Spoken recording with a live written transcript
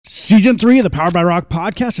Season 3 of the Powered by Rock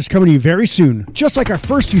podcast is coming to you very soon. Just like our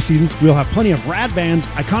first 2 seasons, we'll have plenty of rad bands,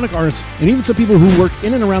 iconic artists, and even some people who work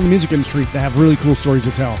in and around the music industry that have really cool stories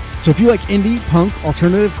to tell. So if you like indie, punk,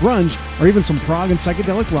 alternative, grunge, or even some prog and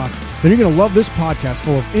psychedelic rock, then you're going to love this podcast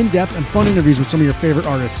full of in-depth and fun interviews with some of your favorite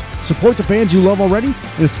artists. Support the bands you love already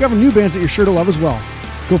and discover new bands that you're sure to love as well.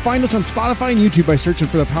 Go find us on Spotify and YouTube by searching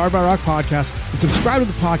for the Powered by Rock podcast and subscribe to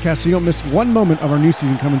the podcast so you don't miss one moment of our new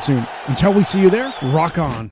season coming soon. Until we see you there, rock on.